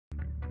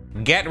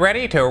Get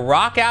ready to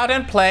rock out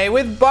and play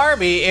with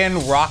Barbie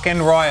in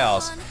Rockin'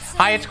 Royals.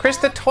 Hi, it's Chris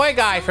the Toy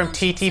Guy from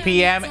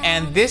TTPM,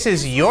 and this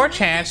is your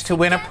chance to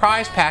win a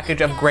prize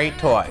package of great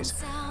toys.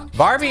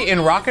 Barbie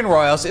in Rockin'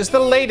 Royals is the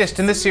latest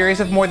in the series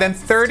of more than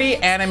 30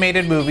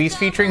 animated movies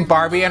featuring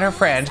Barbie and her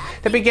friends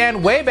that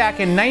began way back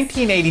in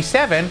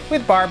 1987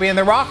 with Barbie and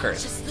the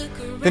Rockers.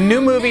 The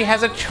new movie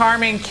has a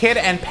charming kid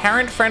and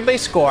parent-friendly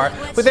score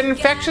with an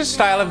infectious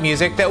style of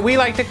music that we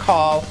like to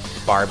call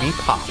Barbie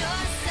Pop.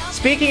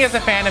 Speaking as a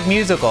fan of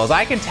musicals,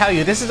 I can tell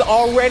you this is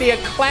already a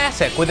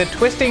classic with a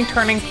twisting,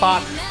 turning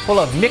plot full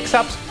of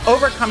mix-ups,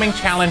 overcoming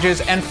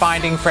challenges, and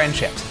finding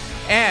friendships.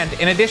 And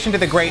in addition to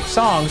the great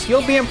songs,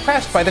 you'll be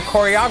impressed by the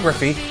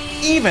choreography,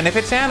 even if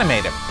it's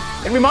animated.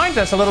 It reminds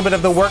us a little bit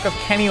of the work of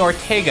Kenny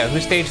Ortega, who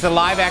staged the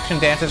live-action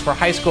dances for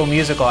High School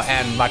Musical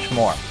and much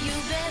more.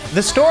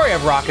 The story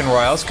of Rockin'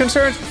 Royals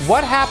concerns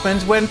what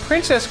happens when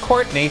Princess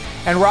Courtney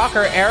and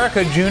rocker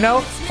Erica Juno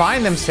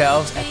find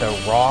themselves at the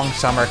wrong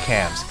summer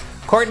camps.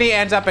 Courtney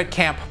ends up at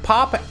Camp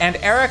Pop, and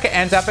Erica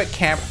ends up at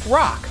Camp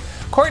Rock.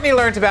 Courtney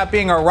learns about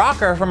being a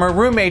rocker from her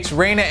roommates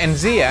Raina and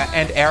Zia,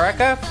 and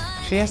Erica,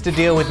 she has to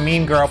deal with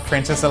mean girl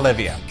Princess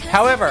Olivia.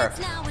 However,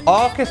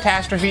 all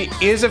catastrophe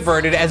is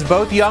averted as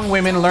both young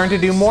women learn to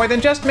do more than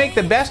just make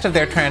the best of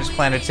their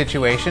transplanted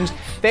situations.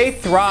 They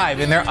thrive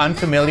in their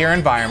unfamiliar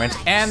environments,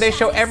 and they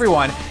show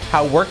everyone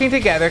how working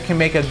together can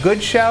make a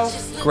good show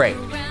great.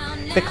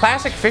 The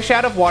classic fish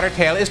out of water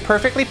tale is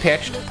perfectly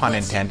pitched, pun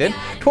intended,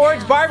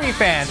 towards Barbie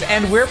fans,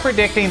 and we're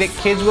predicting that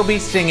kids will be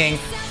singing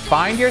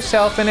Find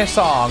Yourself in a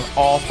Song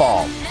all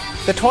fall.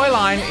 The toy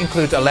line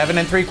includes 11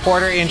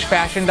 3/4-inch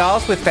fashion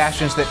dolls with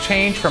fashions that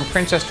change from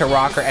princess to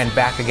rocker and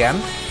back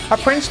again, a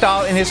Prince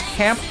doll in his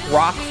Camp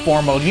Rock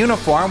formal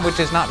uniform, which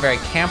is not very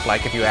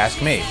camp-like if you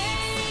ask me.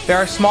 There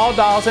are small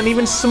dolls and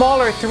even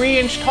smaller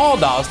 3-inch tall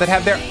dolls that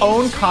have their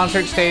own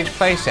concert stage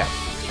playset.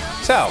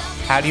 So,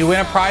 how do you win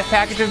a prize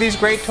package of these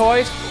great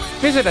toys?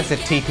 Visit us at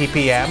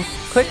TTPM,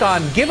 click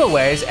on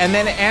Giveaways, and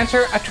then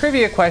answer a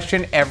trivia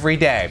question every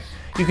day.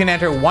 You can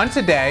enter once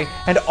a day,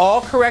 and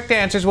all correct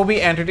answers will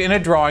be entered in a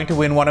drawing to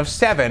win one of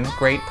 7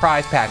 great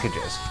prize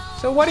packages.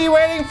 So what are you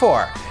waiting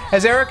for?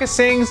 As Erica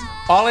sings,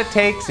 all it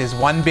takes is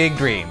one big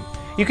dream.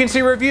 You can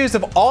see reviews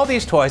of all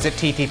these toys at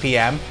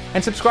TTPM,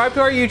 and subscribe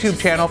to our YouTube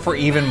channel for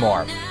even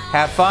more.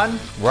 Have fun,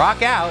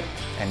 rock out,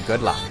 and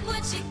good luck.